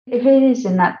If it is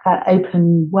in that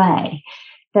open way,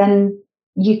 then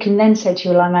you can then say to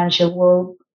your line manager,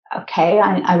 well, okay,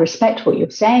 I respect what you're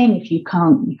saying. If you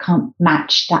can't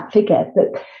match that figure,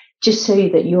 but just so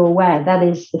that you're aware, that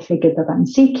is the figure that I'm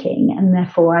seeking, and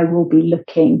therefore I will be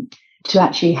looking to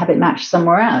actually have it matched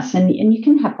somewhere else. And you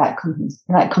can have that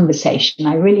conversation.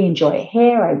 I really enjoy it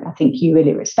here. I think you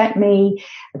really respect me.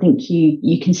 I think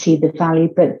you can see the value,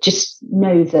 but just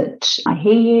know that I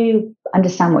hear you,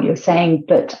 understand what you're saying,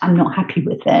 but I'm not happy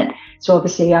with it. So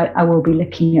obviously I will be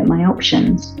looking at my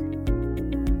options.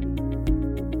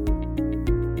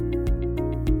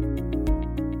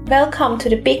 Welcome to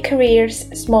the Big Careers,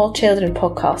 Small Children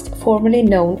podcast, formerly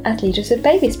known as Leaders with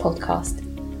Babies podcast.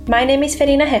 My name is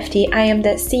Verena Hefti. I am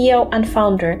the CEO and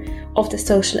founder of the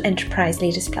social enterprise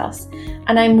Leaders Plus,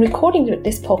 and I'm recording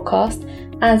this podcast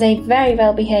as a very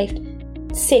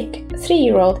well-behaved, sick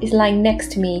 3-year-old is lying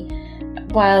next to me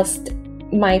whilst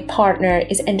my partner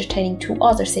is entertaining 2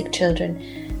 other sick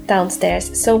children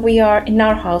downstairs. So we are in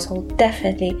our household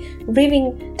definitely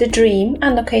living the dream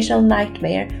and occasional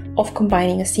nightmare of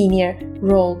combining a senior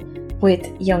role with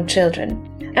young children.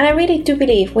 And I really do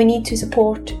believe we need to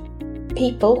support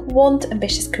people who want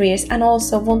ambitious careers and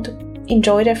also want to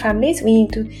enjoy their families. We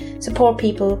need to support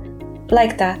people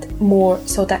like that more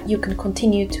so that you can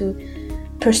continue to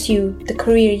pursue the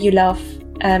career you love,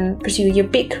 pursue your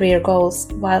big career goals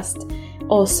whilst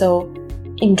also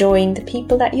enjoying the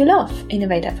people that you love in a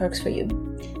way that works for you.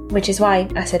 Which is why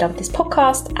I set up this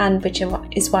podcast, and which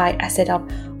is why I set up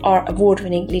our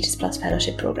award-winning Leaders Plus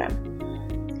Fellowship program.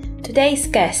 Today's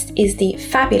guest is the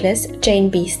fabulous Jane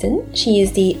Beeston. She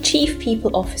is the Chief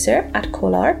People Officer at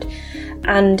Colart,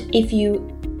 and if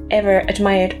you ever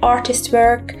admired artist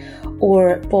work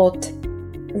or bought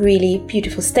really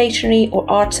beautiful stationery or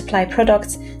art supply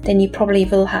products, then you probably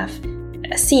will have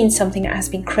seen something that has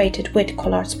been created with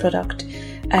Colart's product,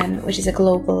 which is a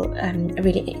global,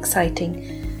 really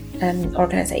exciting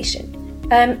organization.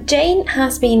 Jane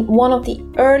has been one of the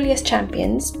earliest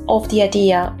champions of the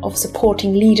idea of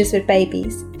supporting leaders with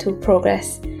babies to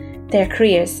progress their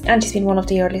careers, and she's been one of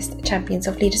the earliest champions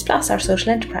of Leaders Plus, our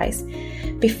social enterprise.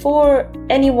 Before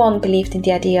anyone believed in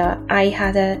the idea, I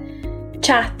had a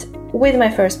chat with my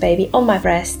first baby on my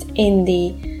breast in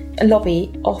the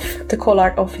lobby of the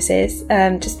Colart offices,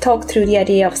 just talked through the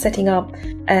idea of setting up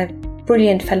a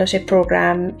brilliant fellowship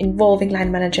program involving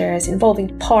line managers,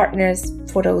 involving partners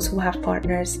for those who have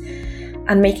partners,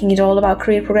 and making it all about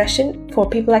career progression for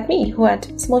people like me who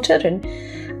had small children.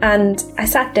 And I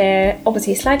sat there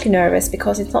obviously slightly nervous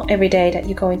because it's not every day that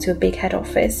you go into a big head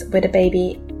office with a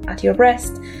baby at your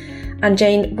breast. And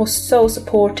Jane was so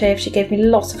supportive. She gave me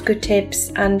lots of good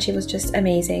tips, and she was just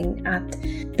amazing at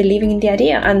believing in the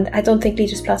idea. And I don't think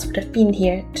Leaders Plus would have been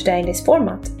here today in this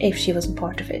format if she wasn't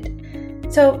part of it.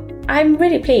 So I'm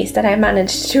really pleased that I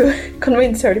managed to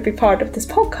convince her to be part of this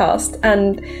podcast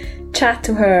and chat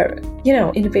to her,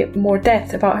 in a bit more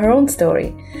depth about her own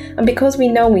story. And because we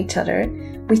know each other,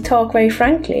 we talk very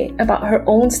frankly about her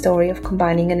own story of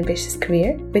combining an ambitious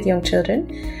career with young children.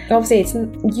 Obviously,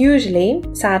 it's usually,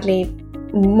 sadly,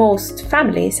 most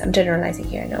families, I'm generalizing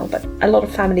here now, but a lot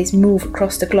of families move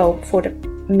across the globe for the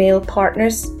male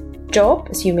partner's job,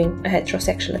 assuming a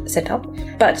heterosexual setup.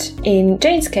 But in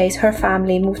Jane's case, her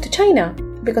family moved to China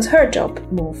because her job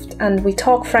moved. And we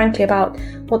talk frankly about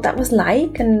what that was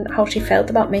like and how she felt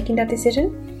about making that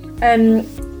decision.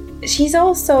 She's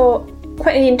also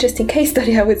quite an interesting case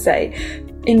study, I would say,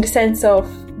 in the sense of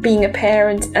being a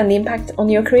parent and the impact on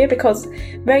your career, because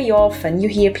very often you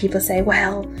hear people say,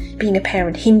 well, being a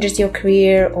parent hinders your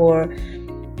career, or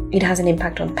it has an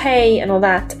impact on pay and all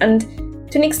that. And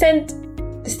to an extent,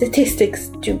 the statistics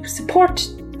do support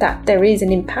that there is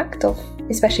an impact of,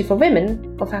 especially for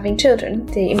women, of having children.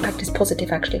 The impact is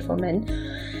positive actually for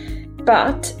men.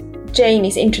 But Jane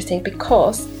is interesting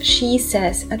because she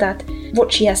says that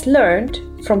what she has learned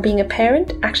from being a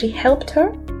parent actually helped her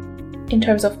in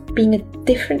terms of being a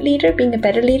different leader, being a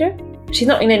better leader. She's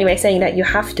not in any way saying that you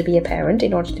have to be a parent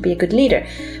in order to be a good leader,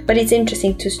 but it's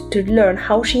interesting to learn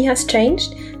how she has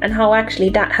changed and how actually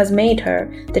that has made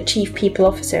her the Chief People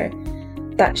Officer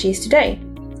that she is today.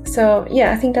 So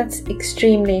yeah, I think that's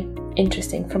extremely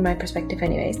interesting from my perspective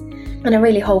anyways. And I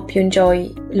really hope you enjoy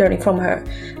learning from her.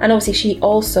 And obviously she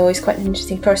also is quite an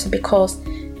interesting person because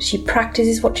she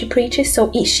practices what she preaches.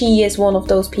 So she is one of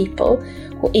those people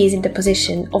who is in the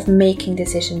position of making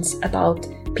decisions about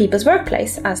people's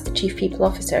workplace as the Chief People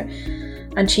Officer.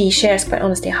 And she shares quite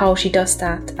honestly how she does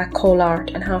that at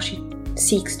Colart and how she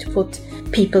seeks to put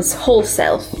people's whole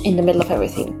self in the middle of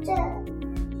everything.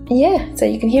 Yeah, so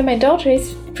you can hear my daughter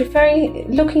is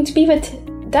looking to be with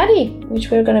Daddy,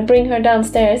 which we're going to bring her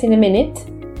downstairs in a minute.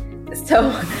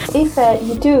 So if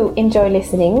you do enjoy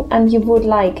listening and you would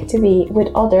like to be with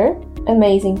other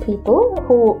amazing people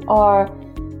who are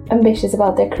ambitious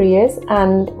about their careers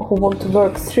and who want to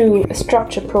work through a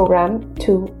structured program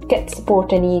to get the support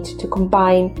they need to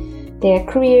combine their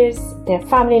careers, their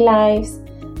family lives,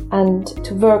 and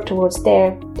to work towards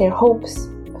their hopes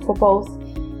for both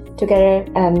together,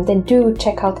 then do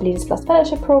check out the Leaders Plus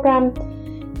Fellowship program.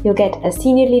 You'll get a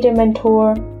senior leader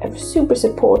mentor, a super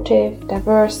supportive,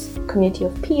 diverse community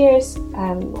of peers,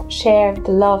 share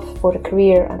the love for the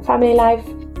career and family life.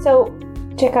 So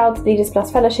check out the Leaders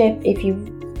Plus Fellowship. If you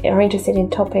are interested in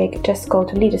the topic, just go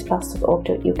to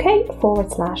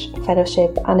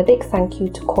leadersplus.org.uk/fellowship. And a big thank you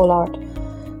to Colart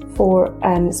for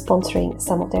sponsoring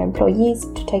some of their employees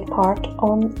to take part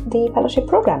on the fellowship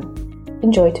program.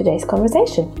 Enjoy today's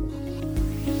conversation.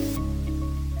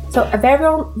 So a very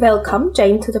warm welcome,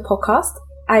 Jane, to the podcast.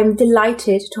 I'm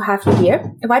delighted to have you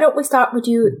here. Why don't we start with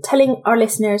you telling our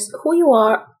listeners who you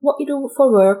are, what you do for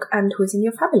work, and who's in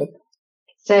your family?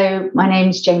 So my name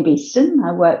is Jane Beeston.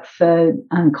 I work for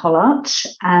Colart,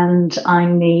 and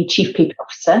I'm the Chief People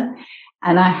Officer.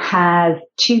 And I have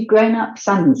 2 grown-up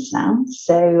sons now.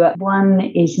 So one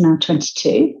is now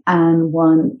 22 and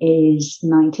one is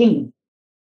 19.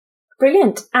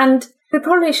 Brilliant. And we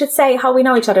probably should say how we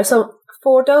know each other. So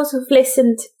for those who've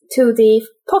listened to the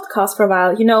podcast for a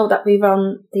while, you know that we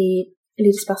run the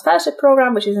Leaders Plus Fellowship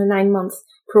program, which is a 9-month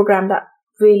program that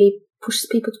really pushes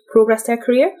people to progress their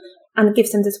career and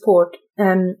gives them the support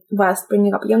whilst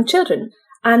bringing up young children.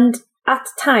 And at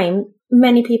the time,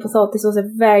 many people thought this was a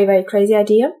very, very crazy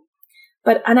idea.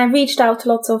 And I reached out to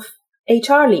lots of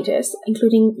HR leaders,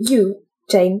 including you,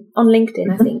 Jane, on LinkedIn,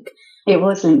 I think. It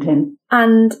was LinkedIn.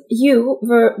 And you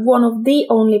were one of the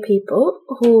only people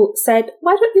who said,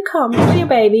 why don't you come with your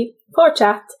baby for a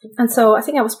chat? And so I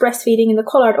think I was breastfeeding in the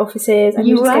Colart offices. And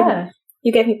you were.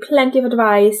 You gave me plenty of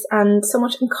advice and so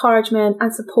much encouragement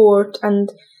and support.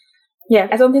 And yeah,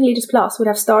 I don't think Leaders Plus would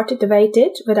have started the way it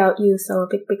did without you. So a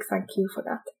big, big thank you for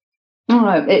that.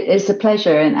 Oh, it's a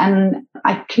pleasure. And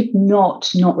I could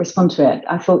not respond to it.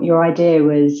 I thought your idea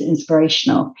was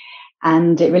inspirational.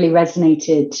 And it really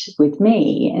resonated with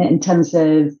me in terms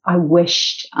of I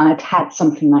wished I'd had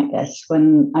something like this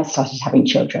when I started having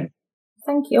children.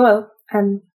 Thank you. Well,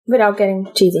 without getting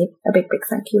cheesy, a big, big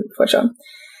thank you for sure.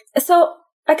 So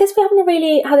I guess we haven't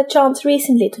really had a chance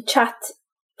recently to chat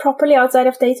properly outside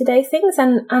of day-to-day things.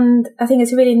 And I think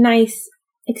it's a really nice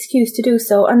excuse to do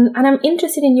so. And I'm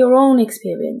interested in your own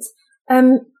experience.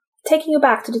 Taking you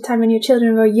back to the time when your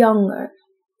children were younger,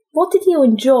 what did you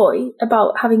enjoy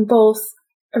about having both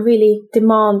a really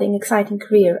demanding, exciting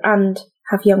career and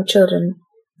have young children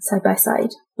side by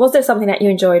side? Was there something that you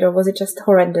enjoyed, or was it just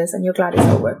horrendous and you're glad it's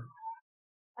over?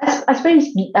 I suppose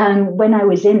when I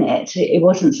was in it, it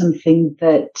wasn't something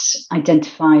that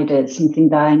identified as something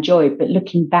that I enjoyed. But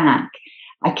looking back,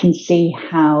 I can see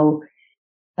how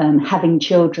having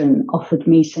children offered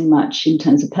me so much in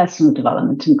terms of personal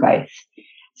development and growth.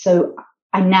 So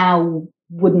I now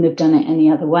wouldn't have done it any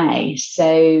other way.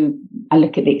 So I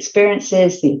look at the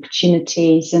experiences, the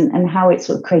opportunities, and how it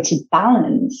sort of created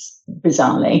balance,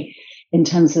 bizarrely, in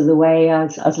terms of the way I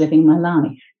was living my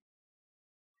life.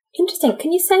 Interesting.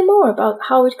 Can you say more about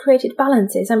how it created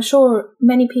balances? I'm sure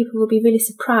many people will be really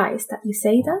surprised that you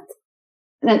say that.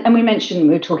 And we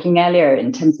were talking earlier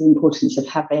in terms of the importance of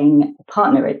having a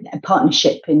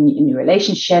partnership in your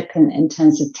relationship, and in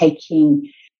terms of taking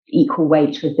equal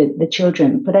weight with the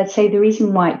children. But I'd say the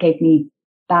reason why it gave me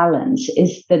balance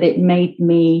is that it made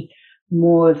me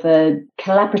more of a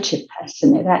collaborative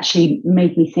person. It actually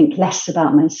made me think less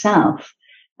about myself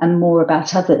and more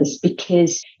about others,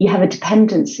 because you have a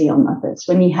dependency on others.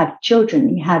 When you have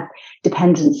children, you have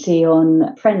dependency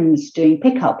on friends doing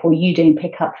pickup, or you doing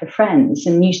pickup for friends.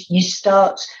 And you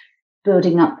start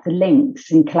building up the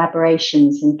links and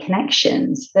collaborations and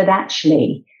connections that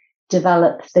actually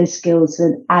develop those skills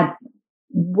that add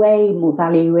way more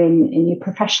value in your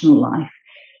professional life.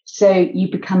 So you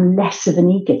become less of an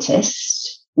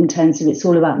egotist in terms of it's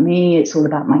all about me, it's all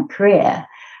about my career,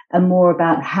 and more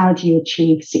about how do you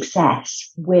achieve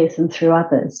success with and through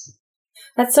others.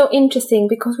 That's so interesting,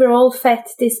 because we're all fed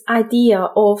this idea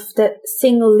of the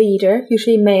single leader,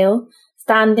 usually male,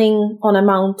 standing on a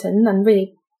mountain and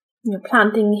really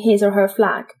planting his or her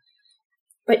flag.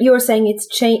 But you're saying it's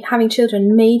having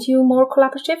children made you more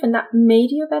collaborative, and that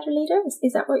made you a better leader?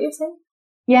 Is that what you're saying?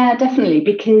 Yeah, definitely.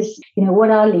 Because,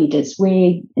 what are leaders?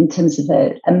 We, in terms of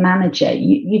a manager,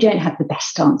 you don't have the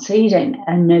best answer. You don't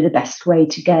know the best way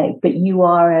to go, but you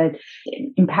are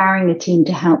empowering the team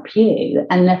to help you.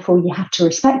 And therefore you have to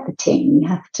respect the team. You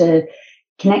have to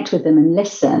connect with them and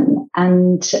listen.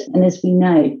 And as we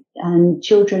know, and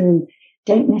children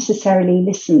don't necessarily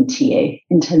listen to you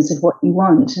in terms of what you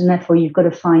want. And therefore, you've got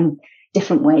to find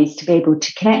different ways to be able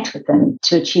to connect with them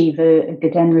to achieve a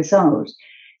good end result.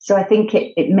 So I think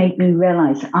it made me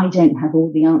realize I don't have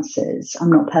all the answers. I'm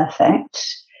not perfect.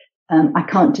 I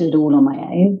can't do it all on my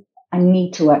own. I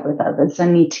need to work with others. I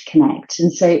need to connect.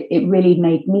 And so it really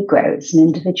made me grow as an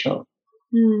individual.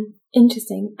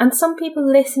 Interesting. And some people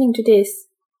listening to this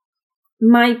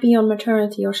might be on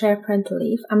maternity or shared parental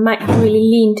leave and might have really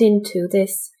leaned into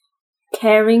this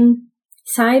caring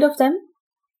side of them.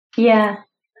 Yeah.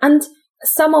 And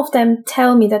some of them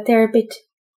tell me that they're a bit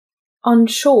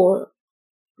unsure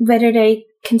whether they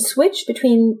can switch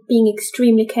between being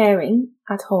extremely caring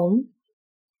at home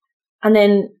and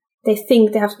then they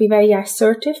think they have to be very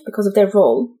assertive because of their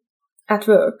role at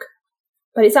work.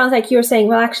 But it sounds like you're saying,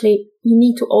 well, actually, you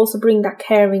need to also bring that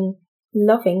caring,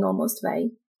 loving almost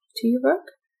way to your work.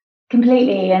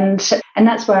 Completely. And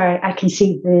that's where I can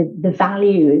see the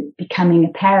value of becoming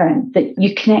a parent, that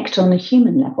you connect on a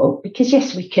human level. Because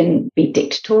yes, we can be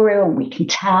dictatorial and we can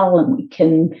tell and we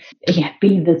can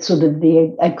be the sort of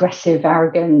the aggressive,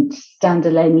 arrogant,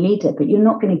 standalone leader, but you're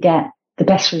not going to get the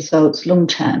best results long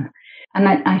term. And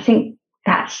I think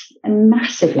that's a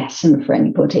massive lesson for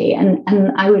anybody. And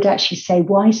I would actually say,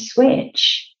 why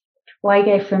switch? Why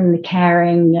go from the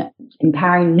caring,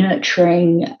 empowering,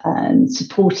 nurturing,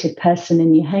 supportive person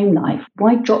in your home life?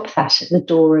 Why drop that at the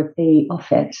door of the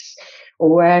office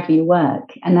or wherever you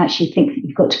work and actually think that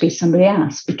you've got to be somebody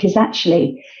else? Because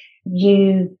actually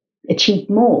you achieve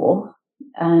more,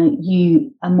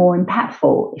 you are more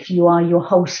impactful if you are your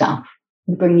whole self.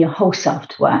 You bring your whole self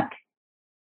to work.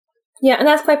 Yeah, and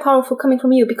that's quite powerful coming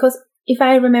from you because if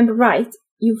I remember right,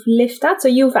 you've lived that. So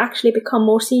you've actually become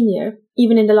more senior,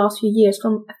 even in the last few years,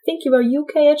 from, I think you were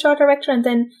UK HR director and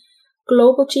then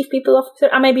global chief people officer.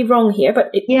 I may be wrong here,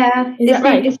 but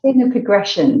it's been a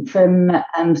progression from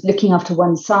looking after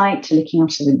one site to looking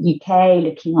after the UK,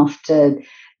 looking after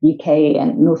UK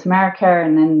and North America,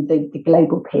 and then the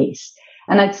global piece.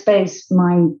 And I suppose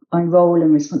my role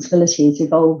and responsibility has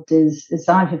evolved as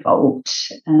I've evolved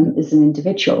as an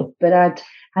individual. But I'd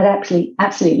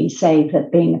absolutely say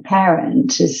that being a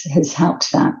parent has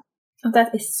helped that. Oh,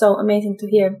 that is so amazing to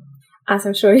hear, as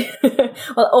I'm sure.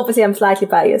 Well, obviously I'm slightly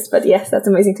biased, but yes, that's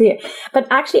amazing to hear. But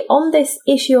actually on this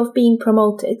issue of being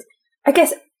promoted, I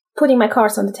guess putting my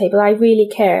cards on the table, I really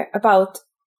care about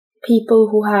people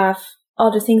who have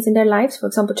other things in their lives, for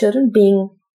example, children being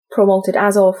promoted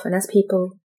as often as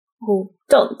people who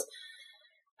don't.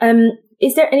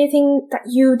 Is there anything that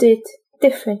you did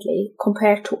differently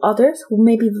compared to others who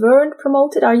maybe weren't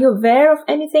promoted? Are you aware of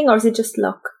anything, or is it just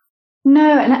luck?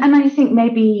 No, and I think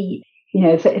maybe,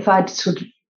 if I'd sort of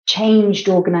changed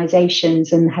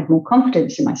organisations and had more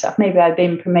confidence in myself, maybe I'd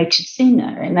been promoted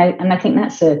sooner. And I think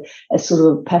that's a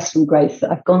sort of personal growth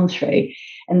that I've gone through,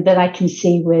 and that I can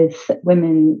see with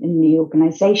women in the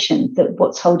organisation that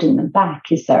what's holding them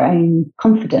back is their own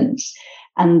confidence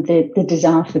and the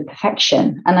desire for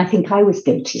perfection. And I think I was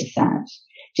guilty of that.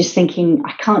 Just thinking,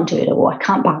 I can't do it all, I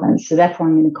can't balance, so therefore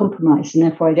I'm going to compromise, and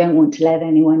therefore I don't want to let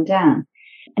anyone down.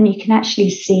 And you can actually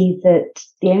see that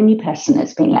the only person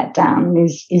that's been let down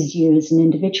is you as an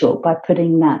individual by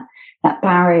putting that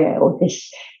barrier or this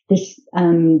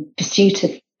pursuit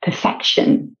of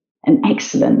perfection and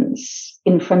excellence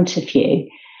in front of you,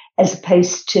 as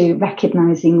opposed to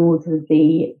recognizing all of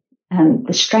the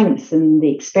strengths and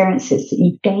the experiences that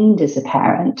you've gained as a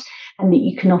parent and that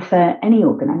you can offer any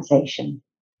organisation.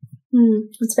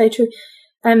 That's very true.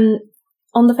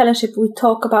 On the fellowship, we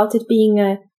talk about it being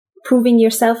a proving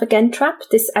yourself again trap,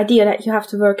 this idea that you have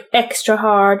to work extra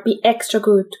hard, be extra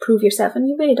good to prove yourself, and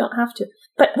you really don't have to.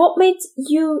 But what made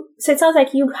you, so it sounds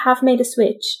like you have made a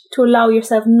switch to allow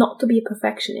yourself not to be a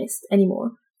perfectionist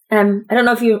anymore. I don't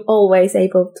know if you're always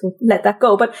able to let that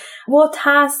go, but what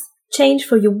has changed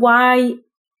for you? Why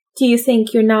do you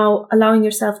think you're now allowing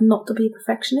yourself not to be a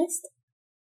perfectionist?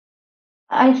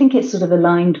 I think it's sort of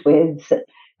aligned with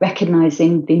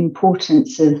recognizing the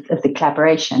importance of the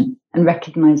collaboration and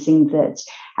recognizing that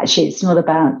actually it's not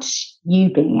about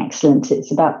you being excellent,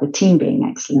 it's about the team being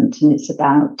excellent, and it's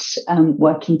about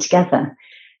working together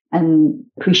and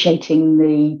appreciating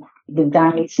the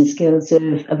values and skills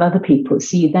of other people.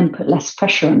 So you then put less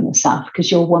pressure on yourself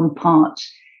because you're one part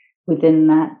within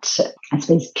that, I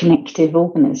suppose, connective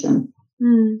organism.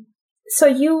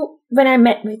 So when I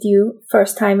met with you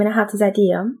first time when I had this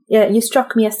idea, you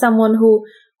struck me as someone who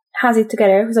has it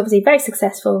together, who's obviously very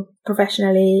successful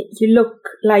professionally. You look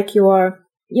like you're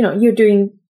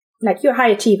doing, like you're a high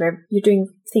achiever. You're doing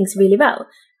things really well.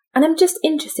 And I'm just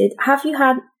interested, have you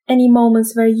had any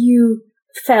moments where you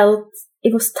felt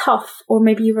it was tough, or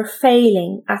maybe you were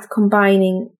failing at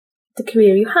combining the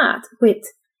career you had with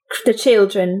the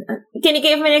children? Can you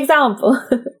give me an example?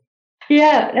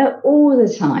 Yeah, no, all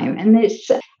the time. And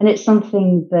it's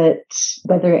something that,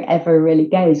 whether it ever really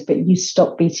goes, but you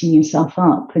stop beating yourself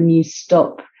up and you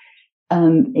stop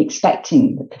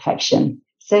expecting the perfection.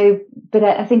 So, but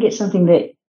I think it's something that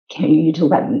you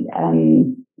talk about,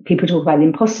 people talk about the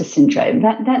imposter syndrome.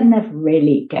 That never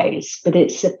really goes, but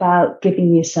it's about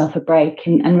giving yourself a break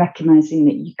and recognizing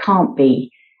that you can't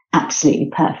be absolutely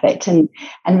perfect, and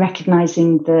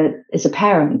recognizing that as a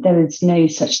parent, there is no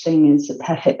such thing as a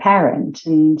perfect parent,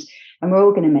 and we're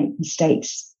all going to make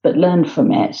mistakes, but learn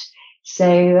from it.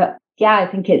 So yeah, I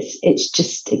think it's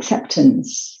just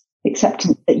acceptance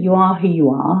that you are who you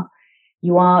are.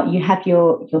 You have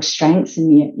your strengths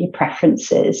and your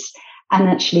preferences, and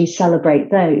actually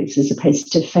celebrate those as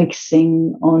opposed to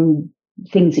focusing on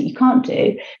things that you can't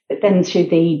do. But then through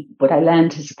what I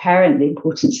learned as a parent, the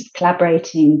importance of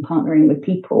collaborating, partnering with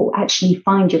people, actually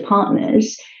find your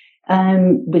partners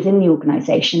within the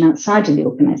organisation, outside of the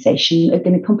organisation, are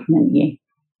going to complement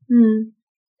you.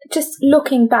 Just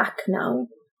looking back now,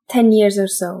 10 years or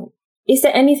so, is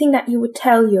there anything that you would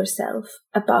tell yourself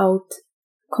about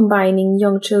combining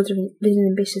young children with an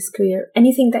ambitious career?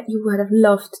 Anything that you would have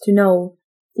loved to know,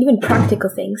 even practical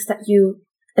things that you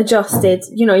adjusted,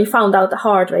 you found out the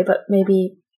hard way, but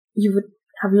maybe you would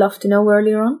have loved to know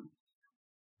earlier on?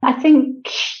 I think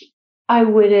I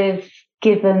would have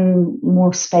given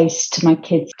more space to my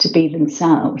kids to be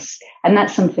themselves. And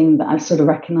that's something that I've sort of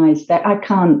recognised, that I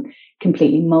can't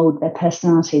completely mould their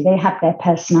personality. They have their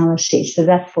personality. So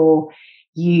therefore,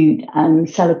 you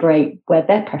celebrate where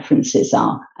their preferences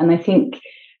are. And I think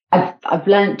I've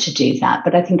learned to do that,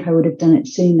 but I think I would have done it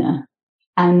sooner.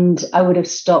 And I would have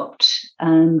stopped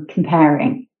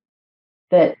comparing.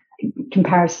 That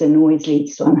comparison always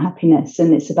leads to unhappiness,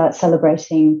 and it's about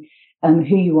celebrating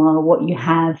who you are, what you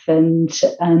have, and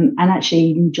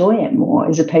actually enjoy it more,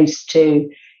 as opposed to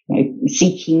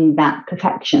seeking that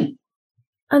perfection.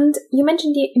 And you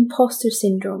mentioned the imposter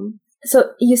syndrome.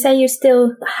 So you say you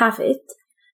still have it?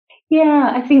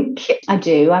 Yeah, I think I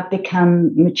do. I've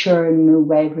become mature in the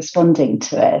way of responding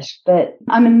to it, but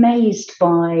I'm amazed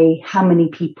by how many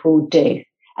people do.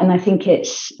 And I think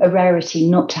it's a rarity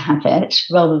not to have it,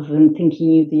 rather than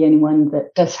thinking you're the only one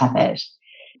that does have it.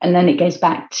 And then it goes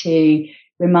back to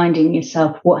reminding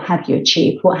yourself, what have you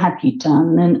achieved? What have you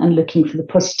done? And looking for the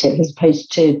positive, as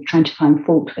opposed to trying to find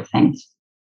fault with things.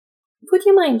 Would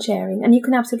you mind sharing, and you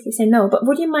can absolutely say no, but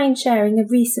would you mind sharing a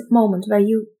recent moment where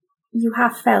you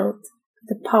have felt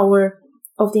the power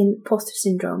of the imposter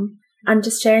syndrome, and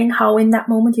just sharing how in that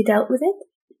moment you dealt with it?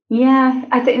 Yeah,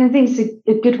 I think it's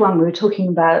a good one. We were talking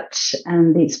about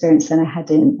the experience that I had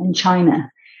in China,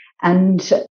 and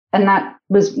that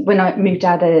was when I moved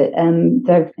out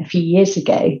there a few years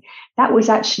ago. That was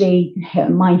actually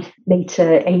my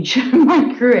later age of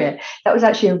my career. That was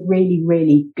actually a really,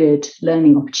 really good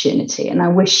learning opportunity, and I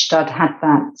wished I'd had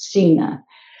that sooner.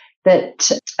 That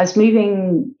I was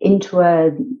moving into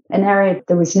an area,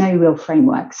 there was no real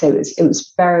framework. So it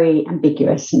was very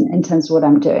ambiguous in terms of what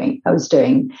I'm doing. I was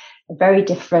doing a very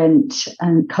different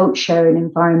culture and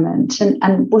environment,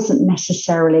 and wasn't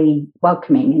necessarily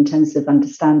welcoming in terms of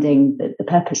understanding the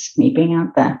purpose of me being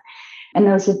out there. And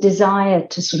there was a desire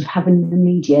to sort of have an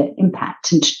immediate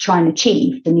impact and to try and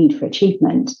achieve the need for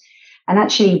achievement. And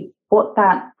actually what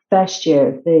that first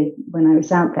year when I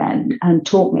was out there and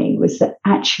taught me was that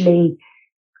actually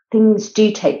things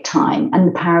do take time, and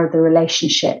the power of the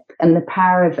relationship and the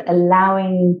power of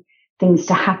allowing things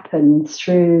to happen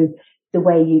through the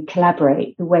way you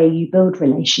collaborate, the way you build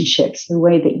relationships, the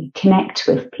way that you connect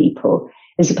with people,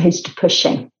 as opposed to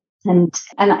pushing. And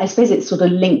I suppose it sort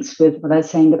of links with what I was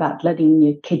saying about letting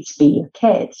your kids be your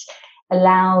kids.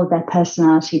 Allow their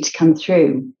personality to come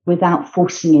through without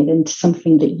forcing it into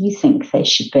something that you think they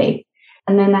should be.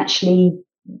 And then actually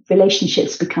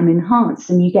relationships become enhanced,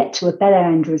 and you get to a better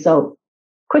end result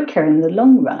quicker in the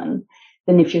long run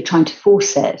than if you're trying to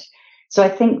force it. So I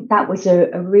think that was a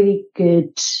really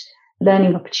good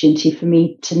learning opportunity for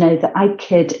me to know that I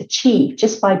could achieve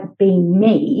just by being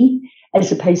me,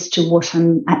 as opposed to what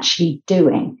I'm actually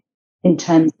doing in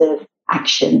terms of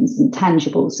actions and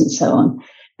tangibles and so on.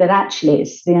 That actually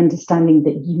it's the understanding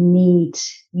that you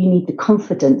need the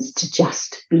confidence to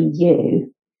just be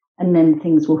you, and then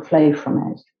things will flow from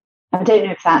it. I don't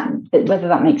know whether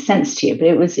that makes sense to you, but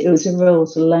it was a real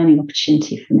sort of learning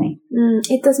opportunity for me.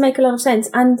 It does make a lot of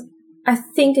sense, and I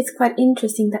think it's quite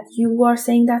interesting that you are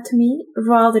saying that to me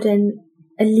rather than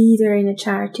a leader in a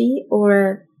charity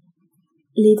or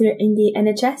a leader in the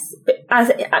NHS. But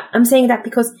I'm saying that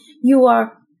because you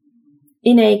are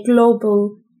in a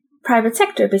global private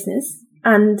sector business,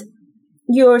 and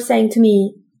you're saying to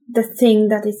me the thing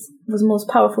that was most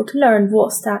powerful to learn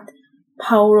was that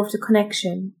power of the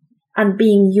connection and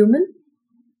being human.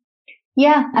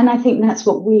 Yeah, and I think that's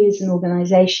what we as an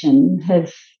organisation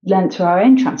have learned through our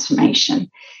own transformation,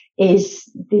 is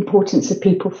the importance of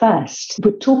people first.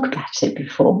 We'd talk about it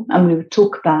before, and we would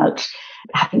talk about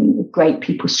having a great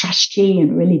people strategy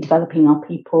and really developing our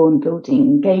people and building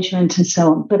engagement and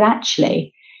so on. But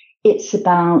actually, it's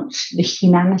about the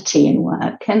humanity in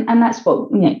work. And that's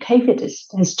what COVID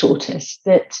has taught us,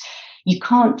 that you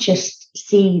can't just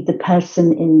see the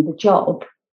person in the job.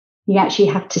 You actually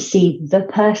have to see the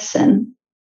person,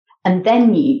 and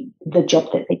then the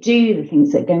job that they do, the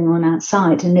things that are going on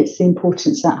outside, and it's the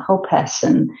importance of that whole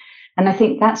person. And I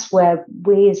think that's where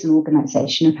we as an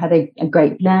organisation have had a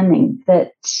great learning,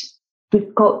 that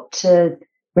we've got to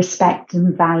respect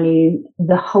and value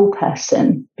the whole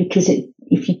person, because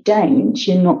if you don't,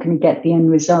 you're not going to get the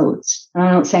end results. And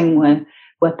I'm not saying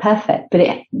we're perfect, but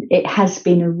it has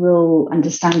been a real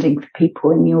understanding for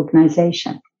people in the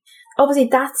organisation. Obviously,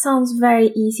 that sounds very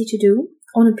easy to do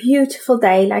on a beautiful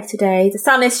day like today. The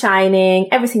sun is shining,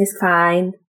 everything is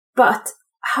fine. But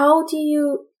can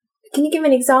you give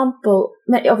an example,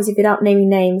 obviously without naming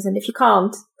names, and if you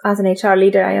can't, as an HR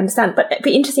leader, I understand, but it'd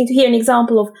be interesting to hear an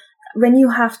example of when you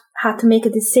have had to make a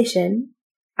decision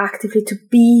actively to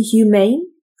be humane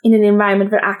in an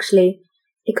environment where actually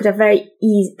it could have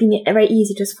been very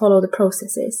easy to just follow the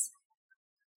processes.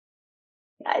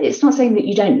 It's not saying that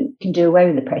you can do away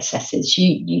with the processes.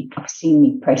 You obviously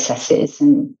need processes,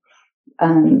 and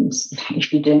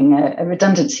if you're doing a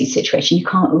redundancy situation, you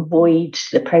can't avoid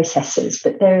the processes.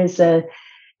 But there is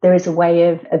a way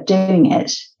of doing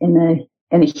it in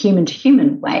a human to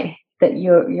human way, that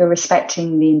you're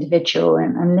respecting the individual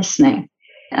and listening.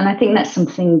 And I think that's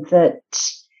something that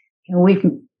we've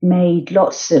made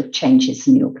lots of changes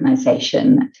in the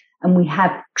organisation, and we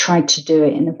have tried to do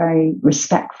it in a very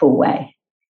respectful way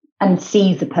and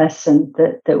see the person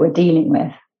that we're dealing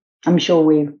with. I'm sure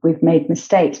we've made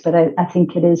mistakes, but I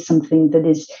think it is something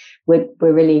that we're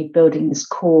really building this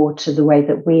core to the way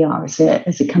that we are as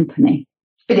a company.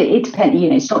 But it depends,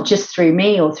 it's not just through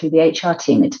me or through the HR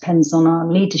team. It depends on our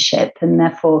leadership, and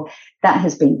therefore that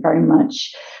has been very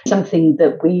much something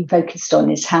that we focused on,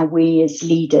 is how we as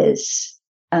leaders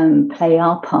play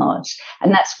our part.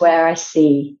 And that's where I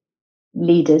see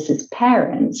leaders as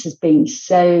parents as being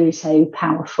so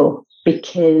powerful,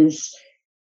 because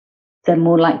they're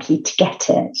more likely to get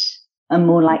it and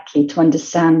more likely to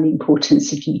understand the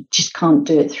importance of, you just can't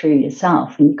do it through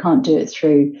yourself, and you can't do it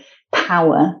through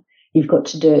power. You've got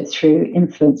to do it through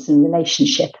influence and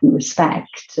relationship and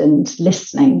respect and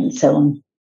listening and so on.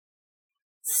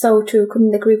 So true.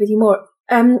 Couldn't agree with you more.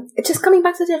 Just coming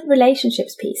back to the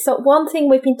relationships piece. So one thing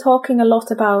we've been talking a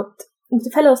lot about with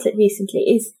the Fellows Lit recently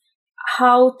is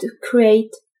how to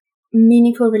create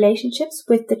meaningful relationships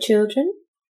with the children,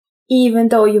 even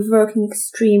though you're working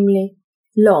extremely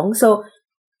long. So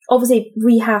obviously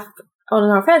we have, on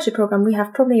our fellowship program, we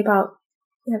have probably about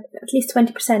at least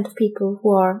 20% of people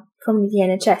who are from the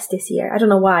NHS this year. I don't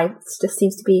know why, it just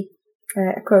seems to be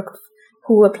a quirk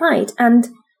who applied. And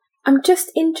I'm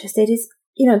just interested,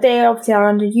 they obviously are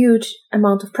under a huge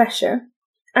amount of pressure.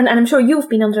 And I'm sure you've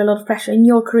been under a lot of pressure in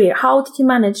your career. How did you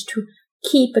manage to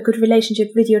keep a good relationship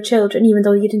with your children, even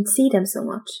though you didn't see them so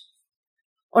much?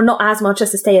 Or not as much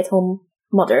as a stay-at-home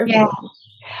mother? Yeah,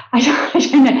 I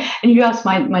don't know. And you ask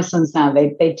my sons now,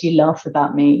 they do laugh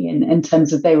about me in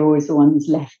terms of they were always the ones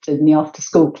left in the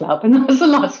after-school club, and I was the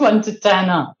last one to turn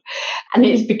up. And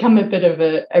it's become a bit of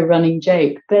a running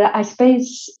joke. But I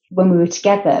suppose when we were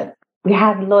together, we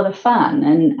had a lot of fun,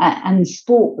 and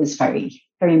sport was very,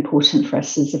 very important for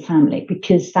us as a family,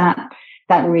 because that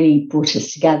really brought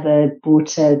us together,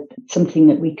 brought something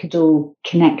that we could all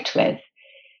connect with.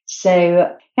 So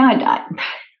yeah,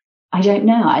 I don't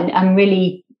know. I'm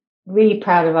really, really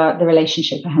proud of the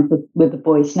relationship I have with the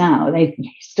boys now. They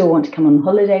still want to come on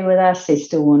holiday with us. They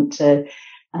still want to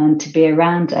be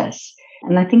around us.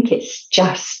 And I think it's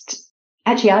just,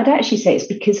 I'd actually say it's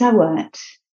because I worked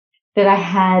that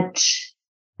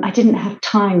I didn't have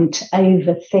time to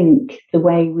overthink the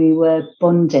way we were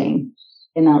bonding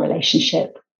in our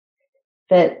relationship.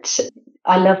 That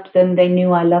I loved them. They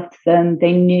knew I loved them.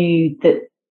 They knew that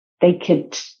they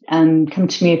could come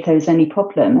to me if there was any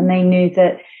problem. And they knew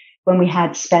that when we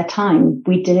had spare time,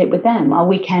 we did it with them. Our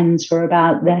weekends were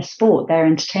about their sport, their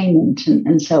entertainment,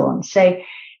 and so on. So,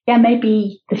 yeah,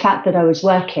 maybe the fact that I was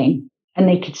working and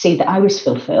they could see that I was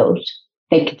fulfilled,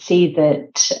 they could see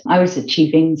that I was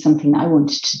achieving something that I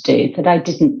wanted to do, that I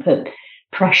didn't put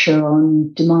pressure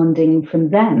on demanding from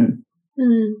them.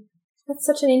 That's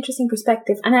such an interesting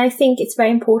perspective. And I think it's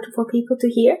very important for people to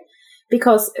hear,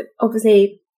 because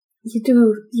obviously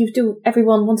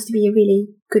everyone wants to be a really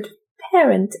good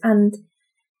parent, and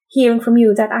hearing from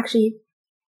you that actually,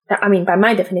 I mean, by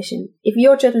my definition, if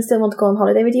your children still want to go on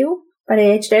holiday with you by the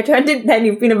age they're 20, then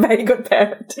you've been a very good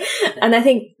parent. And I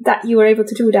think that you were able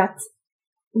to do that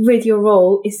with your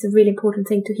role is a really important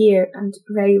thing to hear and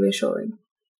very reassuring.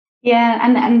 Yeah,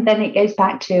 and then it goes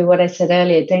back to what I said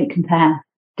earlier, don't compare.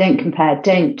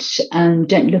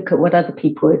 Don't look at what other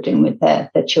people are doing with their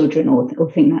children or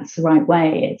think that's the right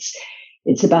way.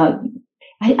 It's about,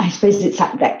 I suppose it's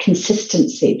that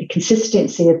consistency, the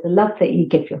consistency of the love that you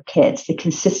give your kids, the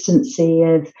consistency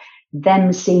of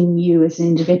them seeing you as an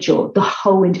individual, the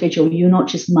whole individual. You're not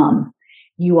just mum,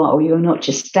 you're not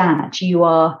just dad, you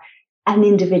are an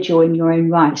individual in your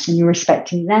own rights, and you're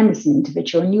respecting them as an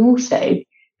individual. And you also,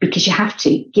 because you have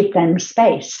to, give them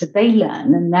space so they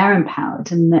learn and they're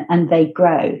empowered and they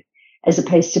grow, as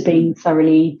opposed to being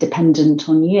thoroughly dependent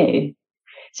on you.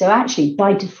 So actually,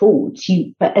 by default,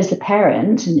 but as a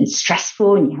parent, and it's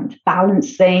stressful and you have to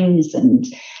balance things and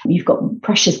you've got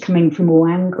pressures coming from all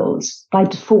angles, by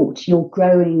default, you're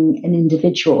growing an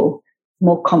individual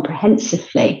more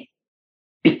comprehensively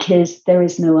because there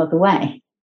is no other way.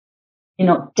 You're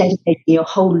not dedicating your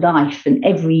whole life and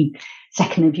every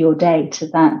second of your day to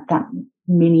that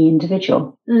mini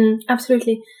individual.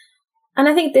 Absolutely. And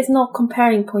I think this not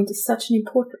comparing point is such an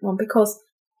important one, because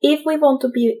if we want to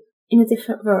be in a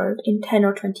different world in 10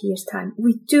 or 20 years' time,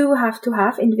 we do have to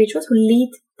have individuals who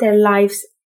lead their lives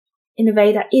in a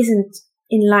way that isn't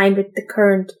in line with the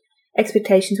current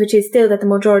expectations, which is still that the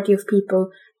majority of people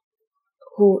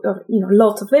who,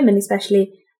 lots of women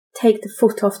especially, take the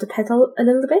foot off the pedal a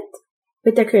little bit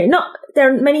with their career.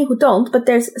 There are many who don't, but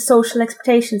there's social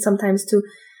expectation sometimes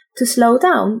to slow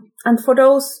down. And for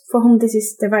those for whom this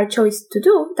is the right choice to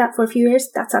do that for a few years,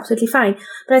 that's absolutely fine.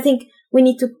 But I think we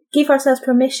need to give ourselves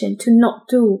permission to not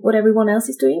do what everyone else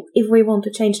is doing if we want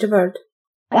to change the world.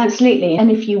 Absolutely.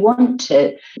 And if you want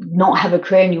to not have a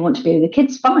career and you want to be with the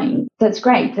kids, fine. That's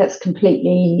great. That's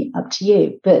completely up to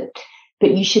you. But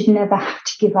you should never have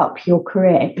to give up your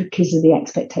career because of the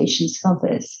expectations of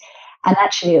others. And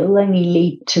actually, it will only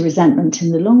lead to resentment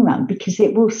in the long run, because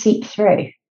it will seep through.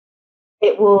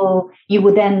 You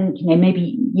will then,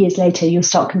 maybe years later, you'll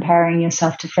start comparing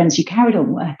yourself to friends who carried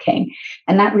on working.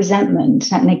 And that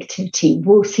resentment, that negativity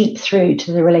will seep through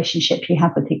to the relationship you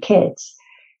have with your kids.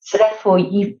 So therefore,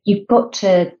 you've got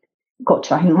to,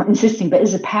 I'm not insisting, but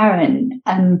as a parent,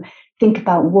 think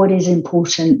about what is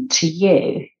important to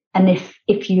you. And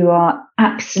if you are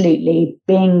absolutely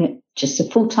being just a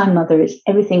full-time mother is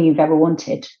everything you've ever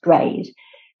wanted, great.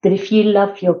 But if you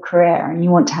love your career and you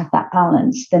want to have that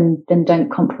balance, then don't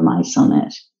compromise on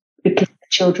it, because the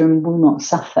children will not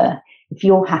suffer. If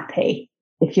you're happy,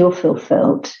 if you're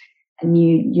fulfilled,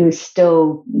 and you're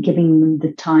still giving them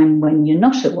the time when you're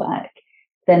not at work,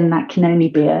 then that can only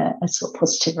be a sort of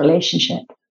positive relationship.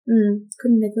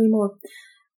 Couldn't agree more.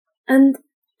 And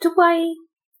do I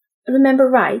remember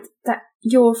right that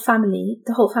your family,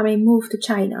 the whole family, moved to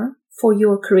China for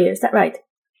your career? Is that right?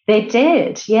 They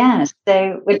did, yes.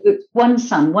 So one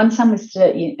son was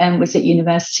at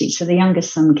university, so the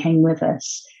youngest son came with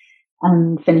us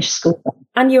and finished school.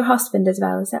 And your husband as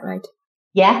well, is that right?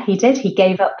 Yeah, he did. He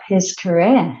gave up his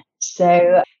career.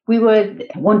 So we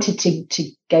wanted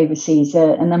to go overseas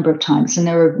a number of times, and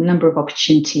there were a number of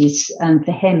opportunities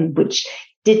for him, which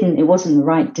it wasn't the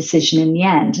right decision in the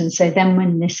end. And so then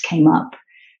when this came up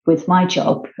with my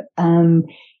job,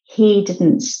 he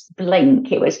didn't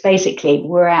blink. It was basically,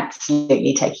 we're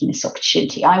absolutely taking this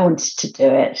opportunity. I wanted to do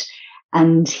it,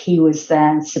 and he was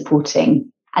there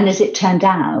supporting. And as it turned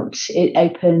out, it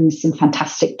opened some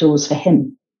fantastic doors for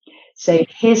him. So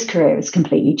his career has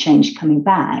completely changed coming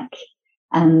back,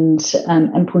 and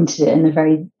pointed it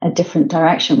in a different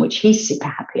direction, which he's super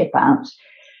happy about.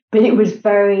 But it was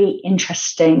very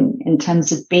interesting in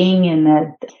terms of being in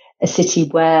a city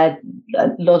where a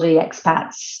lot of the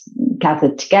expats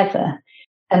gathered together.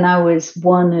 And I was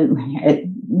one of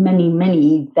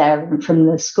many there from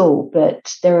the school,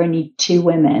 but there were only 2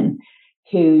 women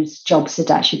whose jobs had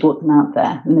actually brought them out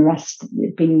there, and the rest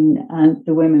had been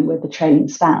the women with the trailing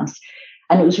spouse.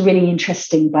 And it was really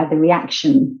interesting by the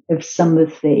reaction of some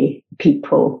of the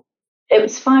people. It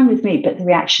was fine with me, but the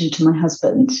reaction to my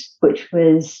husband, which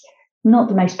was not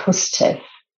the most positive.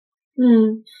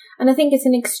 And I think it's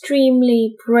an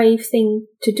extremely brave thing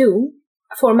to do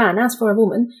for a man as for a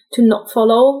woman to not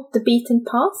follow the beaten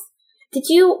path. Did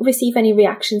you receive any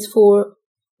reactions for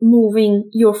moving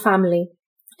your family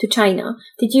to China?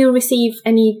 Did you receive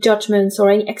any judgments or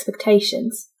any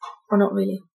expectations, or not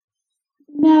really?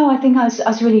 No, I think I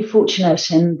was really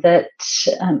fortunate in that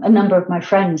a number of my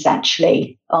friends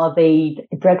actually are the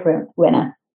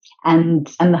breadwinner, and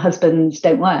the husbands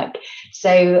don't work.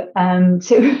 So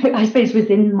I suppose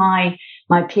within my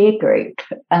peer group,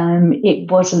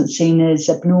 it wasn't seen as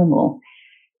abnormal.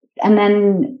 And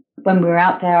then when we were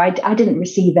out there, I didn't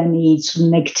receive any sort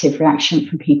of negative reaction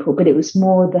from people, but it was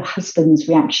more the husband's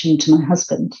reaction to my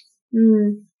husband.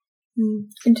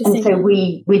 Interesting. And so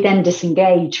we then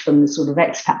disengaged from the sort of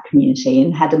expat community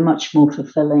and had a much more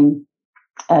fulfilling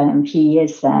few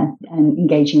years there and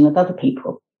engaging with other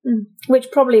people.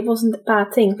 Which probably wasn't a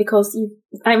bad thing, because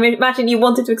I imagine you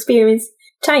wanted to experience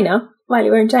China while you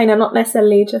were in China, not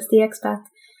necessarily just the expat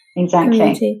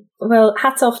community. Well,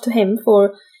 hats off to him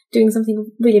for doing something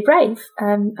really brave,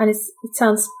 and it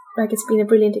sounds like it's been a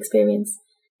brilliant experience.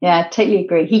 Yeah, I totally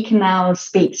agree. He can now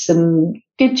speak some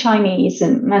good Chinese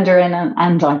and Mandarin,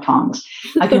 and I can't.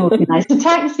 I can organise a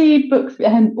taxi, book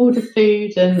and order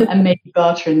food, and maybe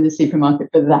barter in the supermarket,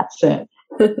 but that's it.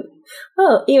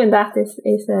 Well, even that is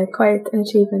quite an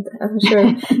achievement, I'm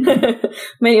sure.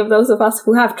 Many of those of us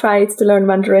who have tried to learn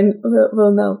Mandarin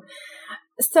will know.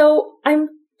 So I'm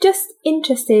just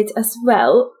interested as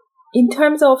well, in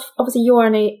terms of, obviously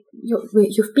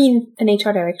you've been an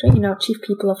HR director, you're now Chief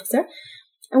People Officer.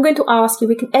 I'm going to ask you,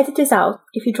 we can edit this out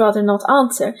if you'd rather not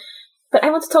answer, but I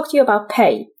want to talk to you about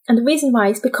pay. And the reason why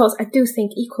is because I do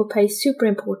think equal pay is super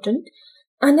important.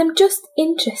 And I'm just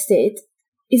interested,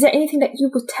 is there anything that you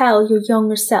would tell your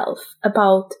younger self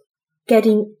about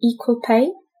getting equal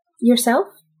pay yourself?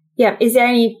 Yeah, is there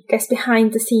any, I guess,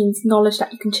 behind the scenes knowledge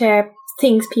that you can share,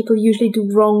 things people usually do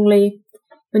wrongly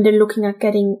when they're looking at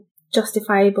getting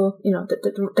justifiable,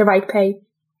 the right pay?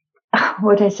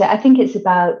 What I say, I think it's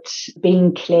about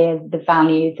being clear the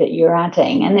value that you're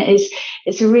adding, and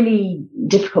it's a really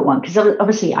difficult one, because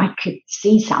obviously I could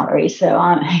see salaries, so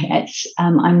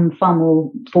I'm far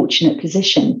more fortunate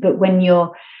position. But when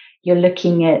you're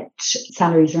looking at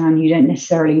salaries around, you don't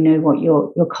necessarily know what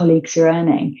your colleagues are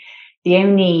earning. The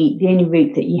only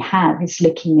route that you have is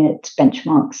looking at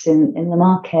benchmarks in the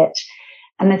market,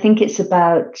 and I think it's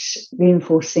about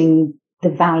reinforcing the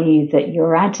value that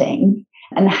you're adding,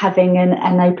 and having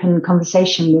an open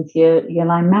conversation with your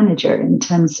line manager in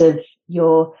terms of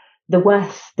the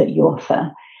worth that you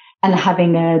offer, and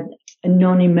having a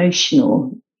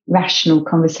non-emotional, rational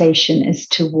conversation as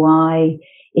to why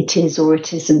it is or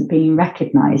it isn't being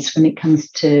recognised when it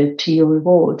comes to your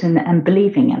reward, and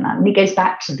believing in that. And it goes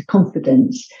back to the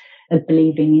confidence of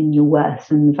believing in your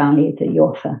worth and the value that you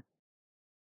offer.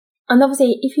 And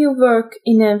obviously, if you work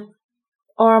in a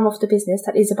arm of the business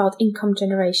that is about income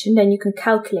generation, then you can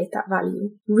calculate that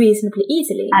value reasonably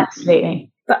easily.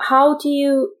 Absolutely. But how do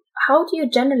you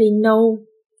generally know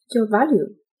your value?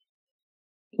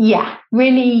 Yeah,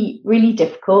 really, really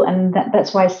difficult. And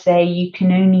that's why I say you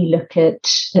can only look at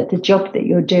the job that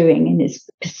you're doing and its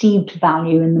perceived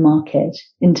value in the market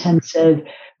in terms of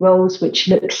roles which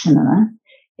look similar,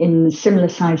 in similar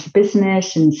size of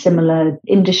business, in similar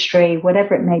industry,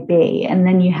 whatever it may be. And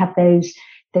then you have those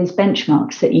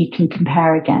benchmarks that you can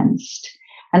compare against.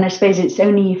 And I suppose it's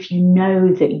only if you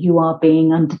know that you are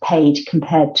being underpaid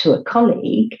compared to a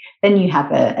colleague, then you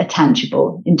have a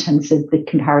tangible in terms of the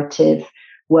comparative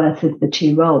worth of the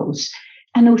two roles.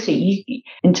 And also,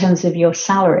 in terms of your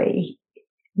salary,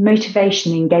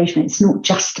 motivation, engagement, it's not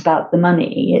just about the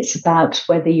money. It's about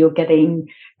whether you're getting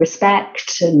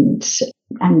respect and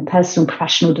personal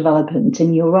professional development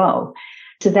in your role.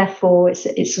 So therefore, it's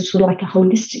sort of like a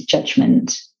holistic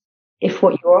judgment. If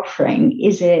what you're offering,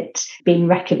 is it being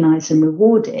recognised and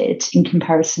rewarded in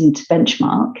comparison to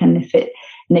benchmark? And if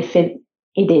it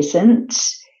isn't,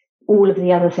 all of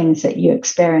the other things that you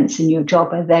experience in your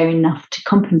job, are there enough to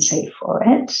compensate for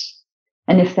it?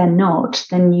 And if they're not,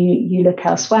 then you look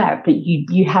elsewhere. But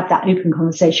you have that open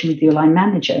conversation with your line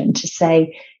manager, and to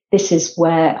say, this is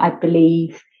where I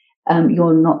believe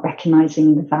you're not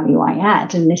recognising the value I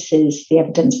add, and this is the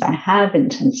evidence that I have in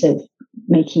terms of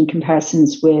making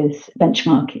comparisons with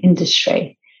benchmark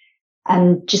industry,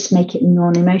 and just make it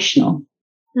non-emotional.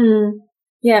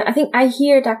 Yeah, I think I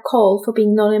hear that call for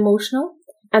being non-emotional,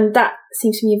 and that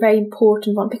seems to me a very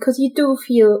important one, because you do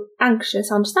feel anxious,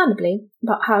 understandably,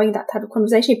 about having that type of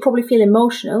conversation. You probably feel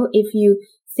emotional if you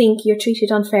think you're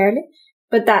treated unfairly,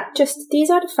 but that just, these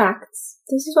are the facts,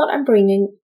 this is what I'm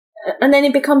bringing. And then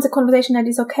it becomes a conversation that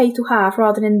is okay to have,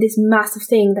 rather than this massive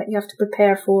thing that you have to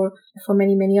prepare for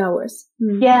many, many hours.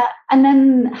 Yeah. And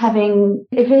then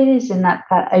if it is in that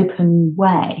open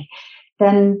way,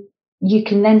 then you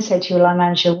can then say to your line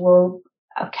manager, well,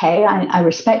 okay, I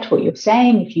respect what you're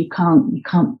saying. If you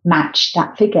can't match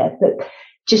that figure, but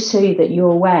just so that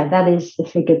you're aware, that is the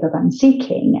figure that I'm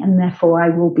seeking, and therefore I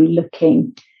will be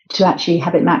looking to actually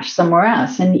have it matched somewhere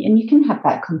else. And you can have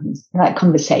that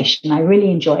conversation. I really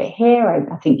enjoy it here.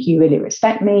 I think you really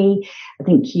respect me. I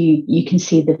think you can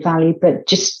see the value, but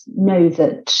just know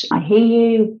that I hear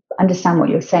you, understand what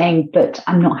you're saying, but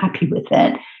I'm not happy with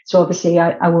it. So obviously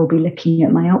I will be looking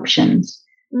at my options.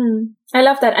 I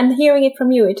love that. And hearing it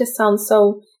from you, it just sounds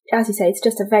so, as you say, it's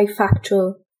just a very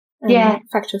factual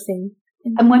thing.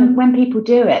 And when people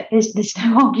do it, there's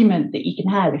no argument that you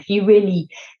can have. If you really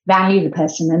value the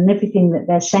person and everything that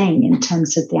they're saying in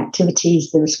terms of the activities,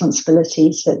 the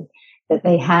responsibilities that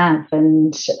they have,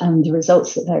 and the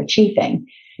results that they're achieving,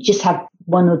 you just have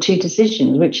one or two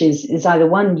decisions, which is either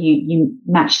one, you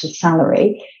match the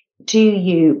salary, two,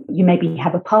 you maybe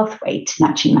have a pathway to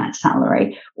matching that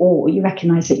salary, or you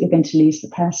recognise that you're going to lose the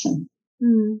person.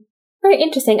 Very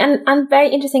interesting, and very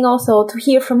interesting also to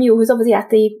hear from you, who's obviously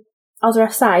at the other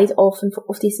side often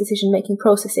of these decision-making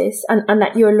processes, and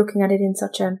that you're looking at it in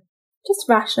such a just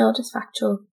rational, just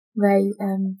factual way,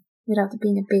 without it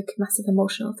being a big, massive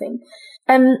emotional thing.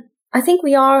 I think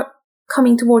we are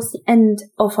coming towards the end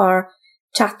of our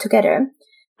chat together,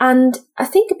 and I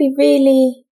think it'd be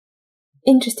really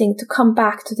interesting to come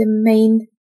back to the main,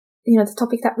 the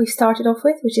topic that we started off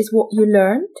with, which is what you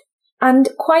learned. And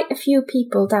quite a few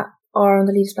people that are on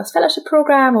the Leaders Plus Fellowship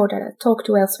Programme or that I talk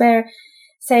to elsewhere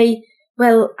say,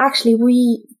 well, actually,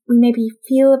 we maybe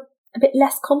feel a bit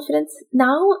less confident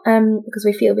now because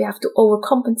we feel we have to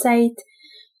overcompensate.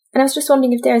 And I was just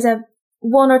wondering if there's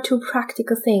one or two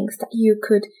practical things that you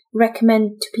could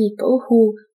recommend to people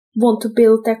who want to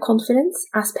build their confidence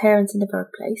as parents in the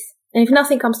workplace. And if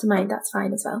nothing comes to mind, that's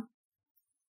fine as well.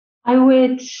 I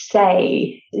would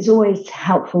say it's always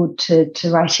helpful to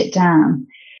write it down,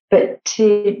 but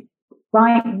to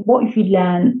write, what have you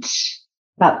learned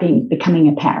about becoming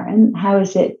a parent? How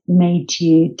has it made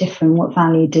you different? What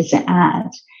value does it add?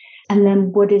 And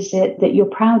then what is it that you're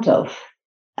proud of?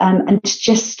 And to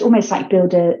just almost like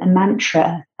build a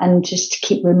mantra and just to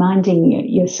keep reminding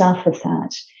yourself of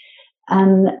that.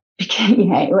 And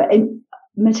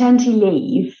maternity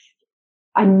leave,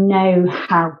 I know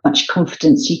how much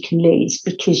confidence you can lose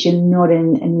because you're not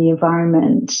in the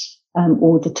environment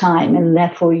all the time, and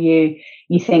therefore you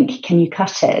think, can you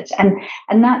cut it?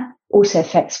 And that also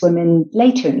affects women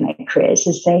later in their careers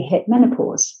as they hit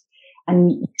menopause,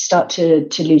 and you start to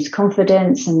lose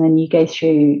confidence, and then you go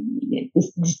through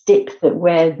this dip that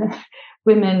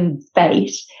women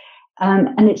face.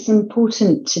 And it's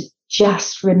important to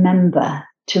just remember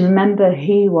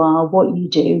who you are, what you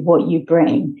do, what you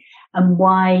bring, and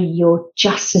why you're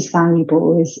just as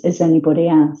valuable as anybody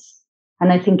else.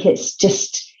 And I think it's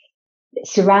just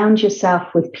surround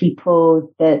yourself with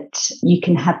people that you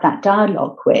can have that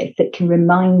dialogue with, that can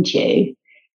remind you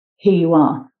who you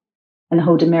are and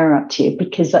hold a mirror up to you,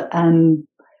 because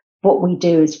what we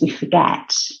do is we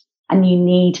forget, and you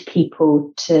need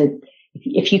people to,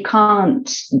 if you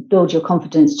can't build your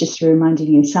confidence just through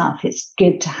reminding yourself, it's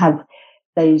good to have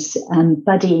those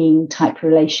buddying type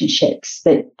relationships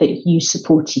that you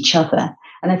support each other.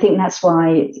 And I think that's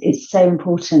why it's so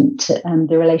important to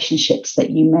the relationships that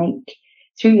you make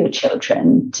through your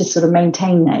children, to sort of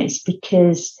maintain those,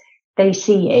 because they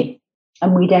see you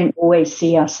and we don't always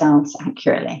see ourselves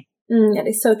accurately. That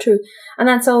is so true. And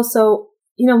that's also,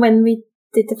 when we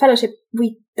did the fellowship,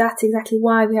 that's exactly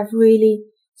why we have really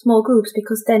small groups,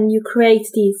 because then you create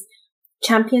these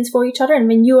champions for each other. And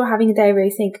when you are having a day where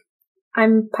you think,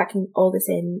 I'm packing all this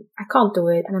in, I can't do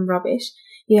it, and I'm rubbish,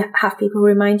 you have people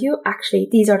remind you, actually,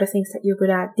 these are the things that you're good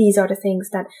at. These are the things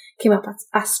that came up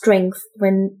as strength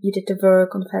when you did the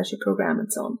work on the fellowship program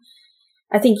and so on.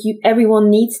 I think everyone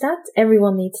needs that.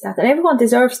 Everyone needs that. And everyone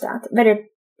deserves that, whether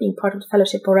being part of the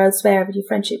fellowship or elsewhere with your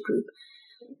friendship group.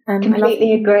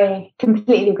 Completely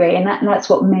agree. And that's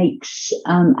what makes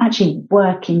actually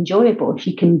work enjoyable, if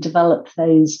you can develop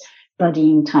those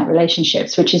buddying type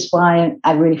relationships, which is why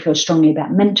I really feel strongly about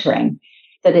mentoring,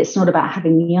 that it's not about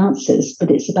having the answers,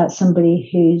 but it's about somebody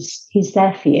who's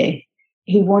there for you,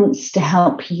 who wants to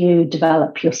help you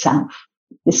develop yourself.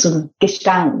 This sort of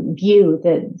gestalt view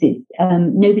that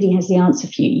nobody has the answer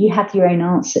for you. You have your own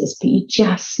answers, but you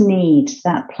just need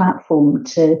that platform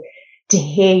to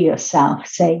hear yourself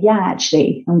say, yeah,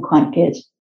 actually, I'm quite good.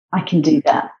 I can do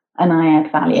that, and I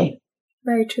add value.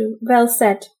 Very true. Well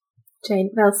said, Jane.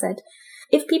 Well said.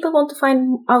 If people want to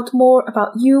find out more about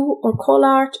you or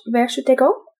Colart, where should they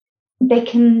go? They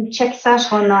can check us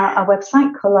out on our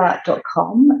website,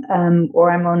 colart.com, or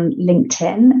I'm on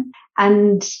LinkedIn.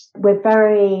 And we're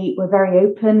very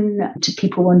open to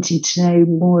people wanting to know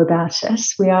more about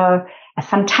us. We are a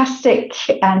fantastic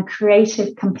and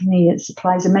creative company that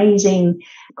supplies amazing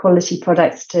quality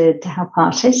products to help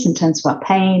artists in terms of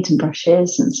paint and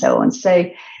brushes and so on. So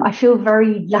I feel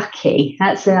very lucky.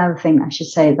 That's another thing I should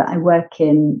say, that I work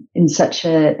in such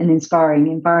an inspiring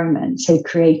environment, so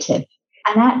creative.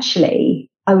 And actually,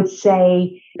 I would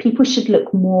say people should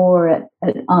look more at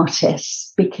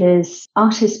artists, because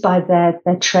artists by their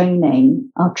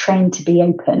training are trained to be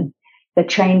open. They're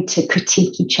trained to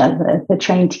critique each other. They're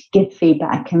trained to give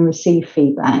feedback and receive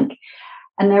feedback.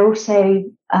 And they're also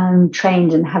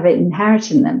trained and have it inherent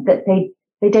in them that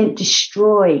they don't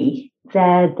destroy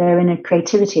their inner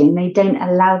creativity, and they don't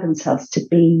allow themselves to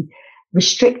be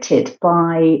restricted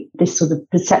by this sort of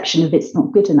perception of it's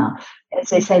not good enough. As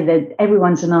they say, that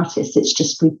everyone's an artist. It's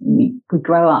just we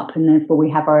grow up and therefore we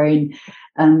have our own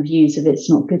views of it's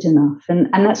not good enough. And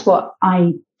that's what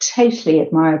I totally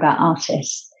admire about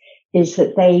artists, is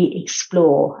that they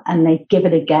explore and they give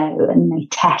it a go and they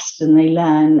test and they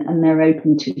learn and they're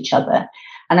open to each other.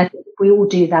 And I think if we all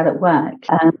do that at work,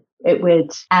 it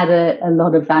would add a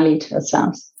lot of value to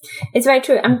ourselves. It's very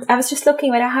true. I was just looking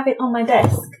when I have it on my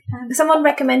desk. Someone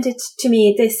recommended to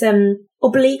me this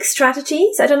oblique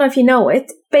strategies. I don't know if you know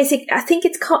it. I think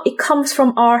it comes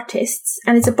from artists,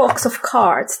 and it's a box of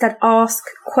cards that ask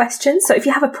questions. So if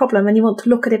you have a problem and you want to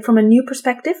look at it from a new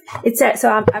perspective, it's there.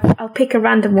 So I'll pick a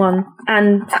random one,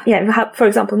 and for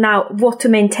example, now what to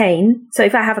maintain. So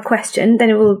if I have a question,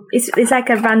 then it's like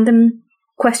a random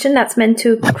question that's meant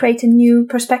to create a new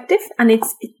perspective, and it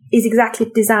is exactly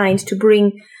designed to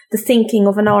bring the thinking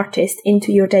of an artist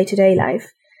into your day-to-day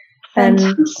life. So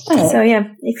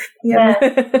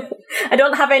I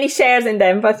don't have any shares in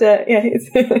them, but but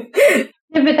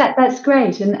that's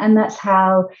great, and that's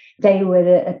how they would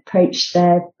approach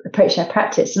their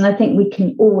practice. And I think we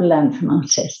can all learn from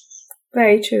artists.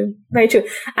 Very true, very true.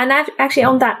 And actually,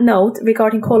 on that note,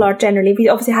 regarding Colart generally, we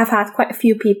obviously have had quite a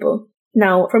few people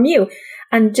now from you.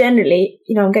 And generally,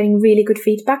 I'm getting really good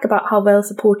feedback about how well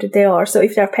supported they are. So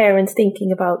if there are parents thinking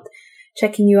about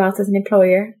checking you out as an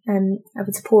employer, I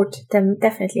would support them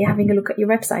definitely having a look at your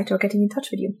website or getting in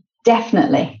touch with you.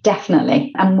 Definitely.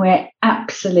 And we're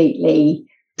absolutely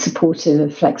supportive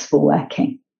of flexible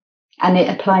working. And it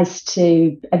applies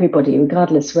to everybody,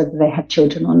 regardless whether they have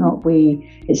children or not.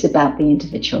 It's about the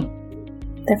individual.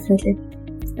 Definitely.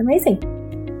 Amazing.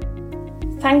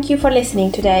 Thank you for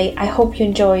listening today. I hope you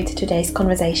enjoyed today's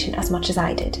conversation as much as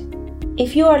I did.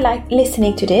 If you are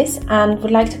listening to this and would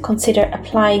like to consider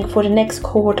applying for the next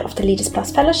cohort of the Leaders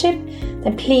Plus Fellowship,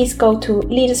 then please go to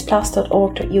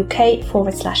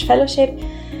leadersplus.org.uk/fellowship.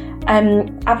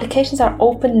 Applications are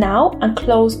open now and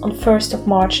close on 1st of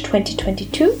March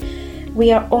 2022.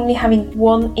 We are only having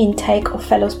one intake of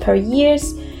fellows per year.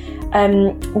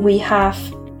 We have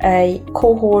a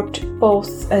cohort,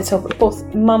 both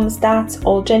mums, dads,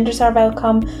 all genders are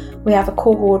welcome. We have a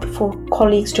cohort for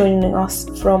colleagues joining us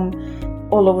from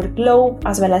all over the globe,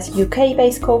 as well as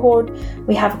UK-based cohort.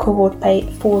 We have a cohort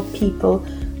for people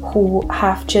who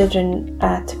have children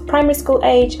at primary school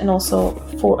age, and also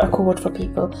for a cohort for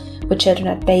people with children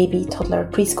at baby, toddler,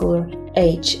 preschooler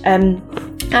age.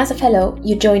 As a fellow,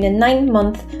 you join a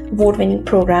 9-month award-winning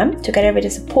program together with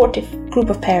a supportive group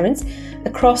of parents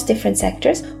across different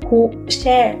sectors who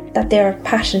share that they are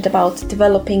passionate about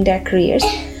developing their careers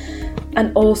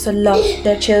and also love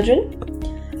their children.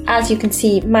 As you can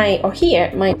see, my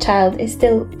child is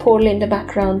still poorly in the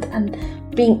background and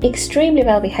being extremely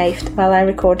well behaved while I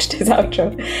record this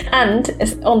outro. And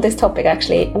on this topic,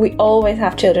 actually, we always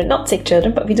have children, not sick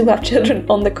children, but we do have children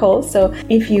on the call. So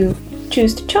if you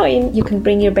choose to join, you can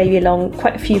bring your baby along.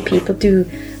 Quite a few people do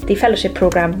the fellowship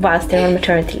program whilst they're on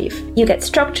maternity leave. You get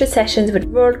structured sessions with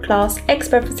world-class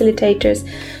expert facilitators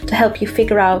to help you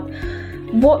figure out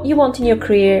what you want in your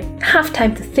career, have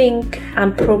time to think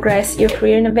and progress your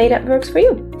career in a way that works for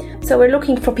you. So we're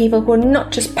looking for people who are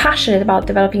not just passionate about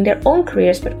developing their own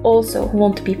careers, but also who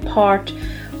want to be part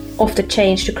of the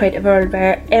change to create a world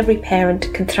where every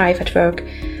parent can thrive at work,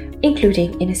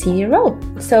 including in a senior role.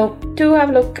 So do have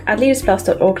a look at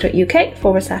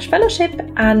leadersplus.org.uk/fellowship,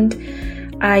 and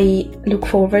I look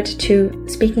forward to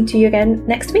speaking to you again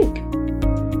next week.